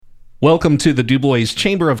Welcome to the DuBois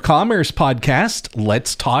Chamber of Commerce podcast,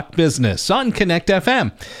 Let's Talk Business on Connect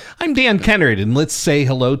FM. I'm Dan Kennard, and let's say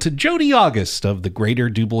hello to Jody August of the Greater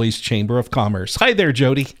DuBois Chamber of Commerce. Hi there,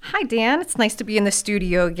 Jody. Hi, Dan. It's nice to be in the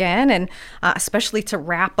studio again, and especially to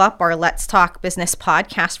wrap up our Let's Talk Business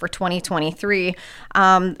podcast for 2023.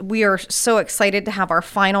 We are so excited to have our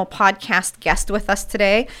final podcast guest with us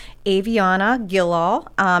today, Aviana Gillaugh.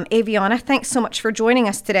 Aviana, thanks so much for joining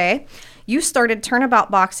us today. You started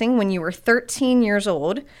Turnabout Boxing when you were 13 years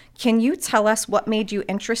old. Can you tell us what made you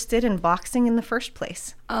interested in boxing in the first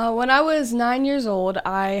place? When I was 9 years old,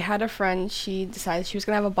 I had a friend. She decided she was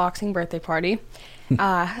going to have a boxing birthday party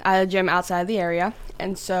at a gym outside the area.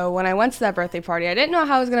 And so when I went to that birthday party, I didn't know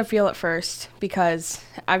how I was going to feel at first because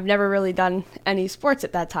I've never really done any sports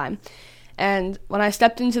at that time. And when I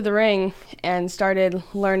stepped into the ring and started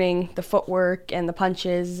learning the footwork and the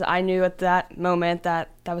punches, I knew at that moment that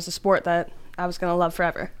that was a sport that I was going to love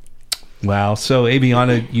forever. Wow. So,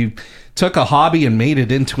 Aviana, you took a hobby and made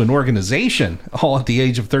it into an organization all at the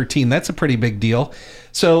age of 13. That's a pretty big deal.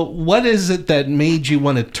 So what is it that made you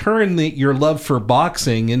want to turn your love for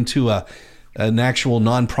boxing into an actual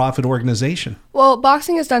nonprofit organization? Well,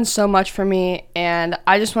 boxing has done so much for me, and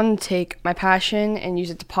I just wanted to take my passion and use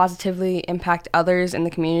it to positively impact others in the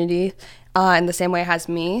community in the same way it has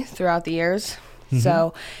me throughout the years. Mm-hmm.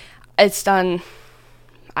 So it's done,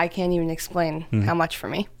 I can't even explain how much for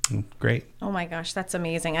me. Great. Oh my gosh, that's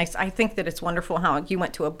amazing. I think that it's wonderful how you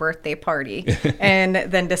went to a birthday party and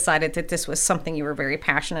then decided that this was something you were very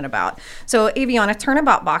passionate about. So Aviana,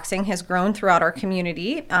 Turnabout Boxing has grown throughout our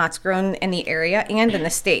community. It's grown in the area and in the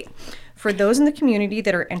state. For those in the community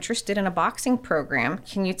that are interested in a boxing program,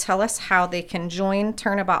 can you tell us how they can join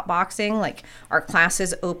Turnabout Boxing? Like, are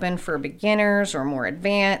classes open for beginners or more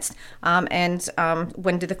advanced? And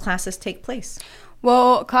when do the classes take place?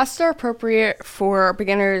 Well, classes are appropriate for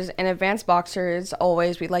beginners and advanced boxers.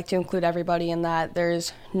 Always, we'd like to include everybody in that.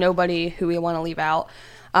 There's nobody who we want to leave out.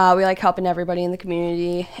 We like helping everybody in the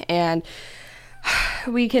community, and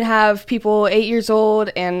we can have people 8 years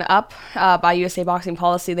old and up. By USA boxing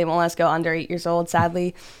policy, they won't let us go under 8 years old,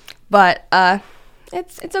 sadly. But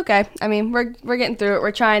it's okay. I mean, we're getting through it.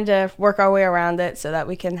 We're trying to work our way around it so that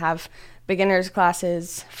we can have beginners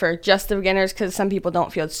classes for just the beginners, because some people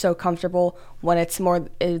don't feel so comfortable when it's more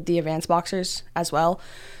the advanced boxers as well.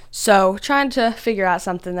 So trying to figure out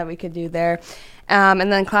something that we could do there.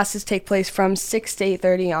 And then classes take place from 6 to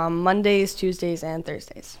 8:30 on Mondays, Tuesdays, and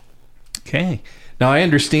Thursdays. Okay. Now, I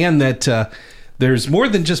understand that there's more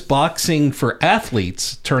than just boxing for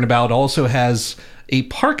athletes. Turnabout also has a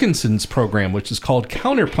Parkinson's program, which is called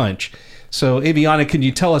Counterpunch. So, Aviana, can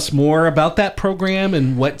you tell us more about that program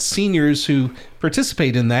and what seniors who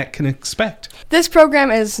participate in that can expect? This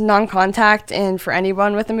program is non-contact and for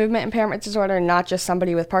anyone with a movement impairment disorder, not just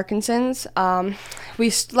somebody with Parkinson's.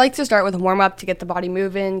 We like to start with a warm-up to get the body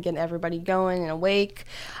moving, get everybody going and awake,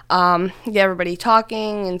 get everybody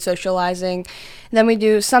talking and socializing. Then we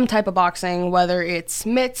do some type of boxing, whether it's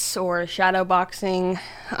mitts or shadow boxing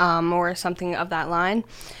or something of that line.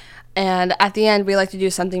 And at the end, we like to do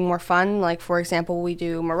something more fun. Like, for example, we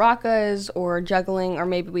do maracas or juggling, or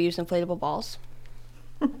maybe we use inflatable balls.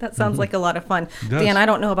 That sounds like a lot of fun. Dan, I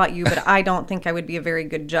don't know about you, but I don't think I would be a very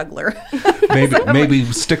good juggler. Maybe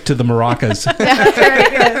stick to the maracas. Yeah, very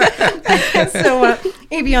good. So,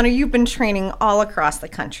 Aviana, you've been training all across the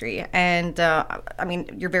country, and I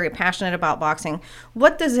mean, you're very passionate about boxing.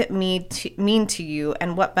 What does it mean to you,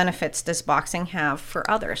 and what benefits does boxing have for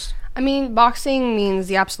others? I mean, boxing means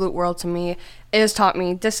the absolute world to me. It has taught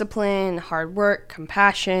me discipline, hard work,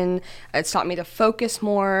 compassion. It's taught me to focus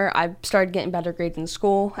more. I started getting better grades in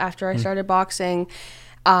school after I started boxing.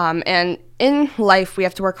 And in life, we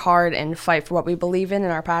have to work hard and fight for what we believe in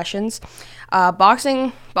and our passions.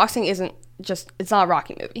 Boxing isn't just, it's not a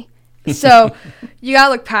Rocky movie. So you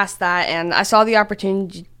gotta look past that. And I saw the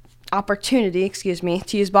opportunity,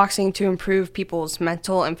 to use boxing to improve people's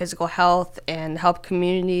mental and physical health and help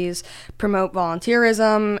communities promote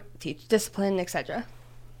volunteerism, teach discipline, etc.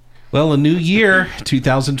 Well, a new year,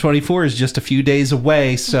 2024, is just a few days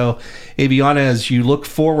away. So, Aviana, as you look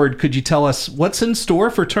forward, could you tell us what's in store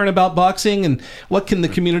for Turnabout Boxing and what can the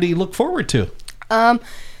community look forward to?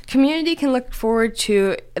 Community can look forward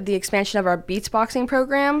to the expansion of our Beats boxing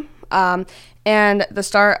program, and the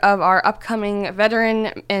start of our upcoming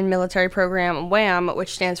veteran and military program, WHAM,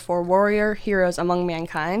 which stands for Warrior Heroes Among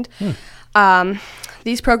Mankind.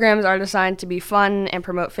 These programs are designed to be fun and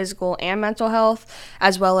promote physical and mental health,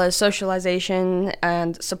 as well as socialization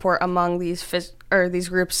and support among these these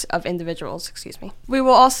groups of individuals, excuse me. We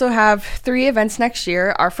will also have 3 events next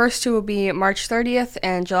year. Our first 2 will be March 30th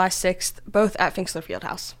and July 6th, both at Finksler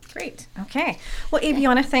Fieldhouse. Great. Okay. Well,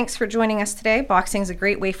 Aviana, thanks for joining us today. Boxing is a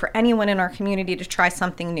great way for anyone in our community to try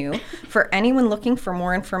something new. For anyone looking for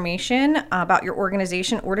more information about your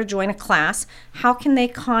organization or to join a class, how can they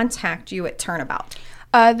contact you at Turnabout?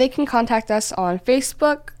 They can contact us on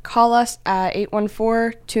Facebook, call us at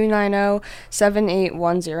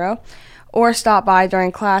 814-290-7810, or stop by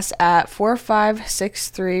during class at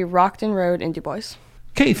 4563 Rockton Road in Du Bois.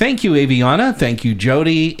 Okay, thank you, Aviana. Thank you,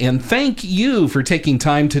 Jody. And thank you for taking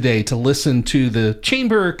time today to listen to the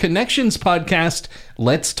Chamber Connections podcast,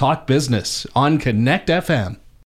 Let's Talk Business, on Connect FM.